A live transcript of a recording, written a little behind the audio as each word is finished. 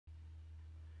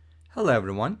Hello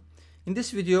everyone. In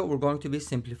this video we're going to be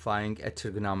simplifying a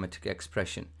trigonometric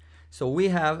expression. So we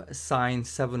have sine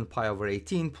 7 pi over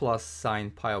 18 plus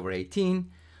sine pi over 18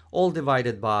 all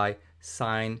divided by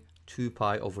sine 2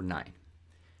 pi over 9.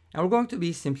 And we're going to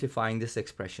be simplifying this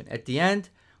expression. At the end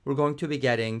we're going to be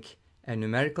getting a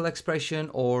numerical expression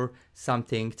or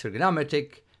something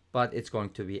trigonometric, but it's going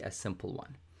to be a simple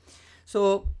one.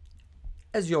 So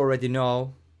as you already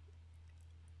know,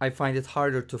 I find it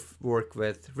harder to work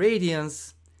with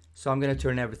radians, so I'm going to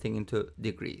turn everything into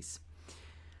degrees.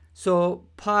 So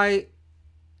pi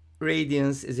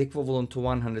radians is equivalent to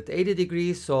 180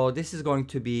 degrees, so this is going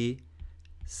to be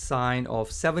sine of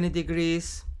 70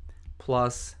 degrees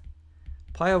plus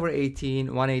pi over 18.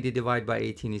 180 divided by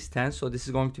 18 is 10, so this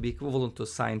is going to be equivalent to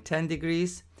sine 10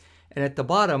 degrees. And at the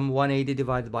bottom, 180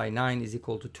 divided by 9 is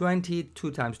equal to 20. 2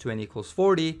 times 20 equals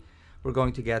 40. We're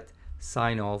going to get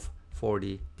sine of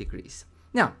 40 degrees.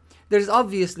 Now, there's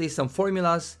obviously some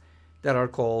formulas that are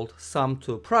called sum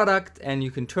to product, and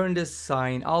you can turn this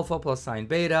sine alpha plus sine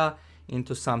beta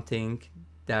into something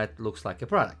that looks like a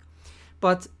product.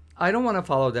 But I don't want to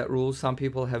follow that rule. Some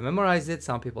people have memorized it,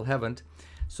 some people haven't.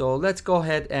 So let's go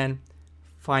ahead and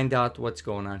find out what's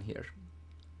going on here.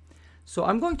 So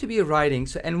I'm going to be writing,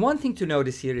 and one thing to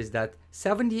notice here is that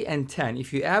 70 and 10,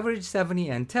 if you average 70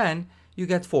 and 10, you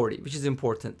get 40, which is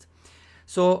important.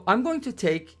 So I'm going to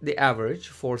take the average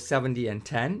for 70 and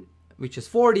 10, which is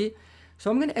 40. So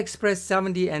I'm going to express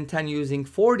 70 and 10 using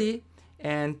 40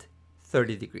 and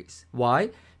 30 degrees. Why?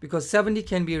 Because 70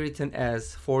 can be written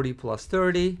as 40 plus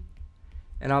 30,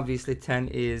 and obviously 10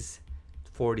 is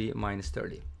 40 minus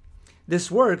 30.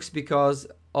 This works because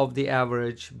of the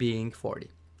average being 40.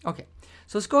 Okay,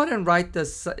 so let's go ahead and write the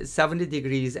 70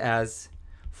 degrees as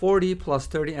 40 plus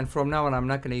 30, and from now on I'm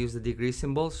not going to use the degree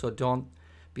symbol, so don't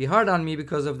be hard on me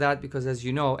because of that, because as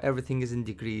you know everything is in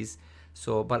degrees.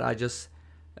 So but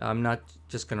I'm not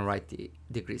just going to write the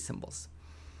degree symbols.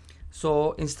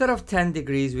 So instead of 10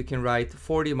 degrees we can write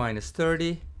 40 minus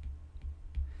 30,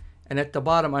 and at the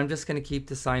bottom I'm just going to keep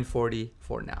the sine 40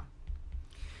 for now.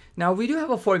 Now we do have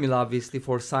a formula obviously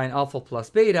for sine alpha plus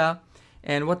beta,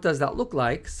 and what does that look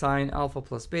like? Sine alpha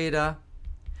plus beta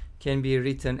can be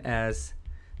written as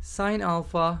sine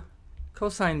alpha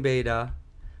cosine beta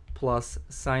plus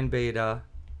sine beta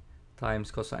times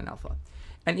cosine alpha.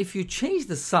 And if you change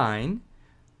the sign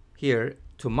here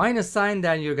to minus sign,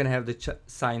 then you're going to have the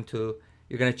sign to,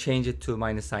 you're going to change it to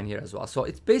minus sign here as well. So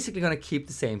it's basically going to keep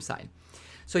the same sign.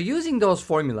 So using those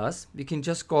formulas, we can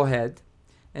just go ahead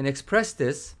and express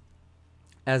this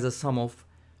as a sum of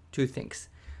two things.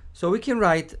 So we can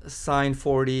write sine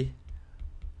 40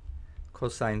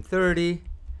 cosine 30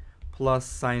 plus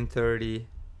sine 30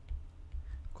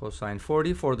 cosine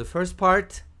 40 for the first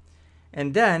part,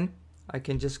 and then I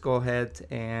can just go ahead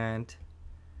and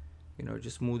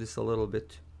just move this a little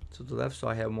bit to the left so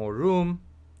I have more room.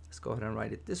 Let's go ahead and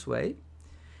write it this way.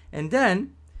 And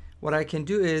then what I can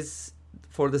do is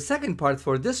for the second part,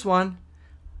 for this one,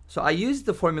 so I used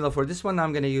the formula for this one,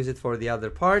 I'm going to use it for the other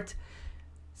part.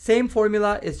 Same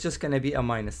formula, it's just going to be a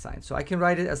minus sign. So I can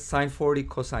write it as sine 40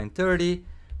 cosine 30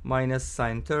 minus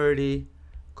sine 30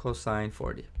 cosine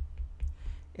 40.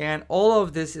 And all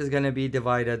of this is going to be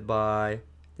divided by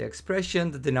the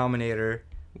expression, the denominator,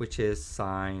 which is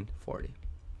sine 40.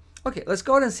 Okay, let's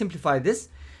go ahead and simplify this.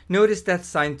 Notice that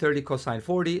sine 30 cosine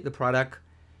 40, the product,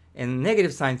 and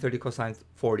negative sine 30 cosine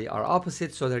 40 are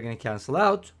opposite, so they're going to cancel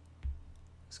out.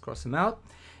 Let's cross them out.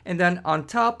 And then on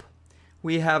top,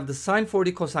 we have the sine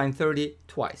 40 cosine 30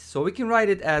 twice. So we can write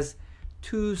it as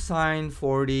 2 sine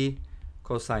 40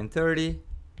 cosine 30.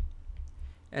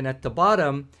 And at the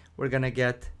bottom, we're going to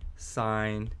get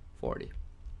sine 40.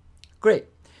 Great.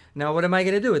 Now what am I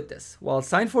going to do with this? Well,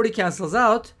 sine 40 cancels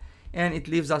out, and it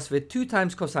leaves us with 2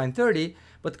 times cosine 30.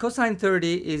 But cosine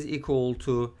 30 is equal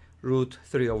to root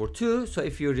 3 over 2. So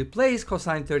if you replace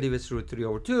cosine 30 with root 3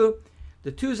 over 2,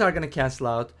 the 2's are going to cancel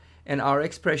out, and our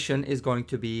expression is going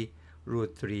to be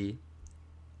root 3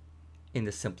 in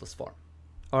the simplest form.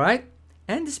 All right?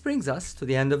 And this brings us to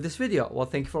the end of this video. Well,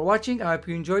 thank you for watching. I hope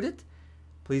you enjoyed it.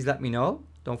 Please let me know.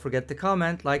 Don't forget to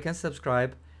comment, like, and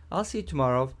subscribe. I'll see you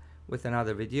tomorrow with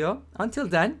another video. Until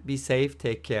then, be safe,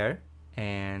 take care,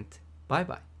 and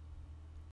bye-bye.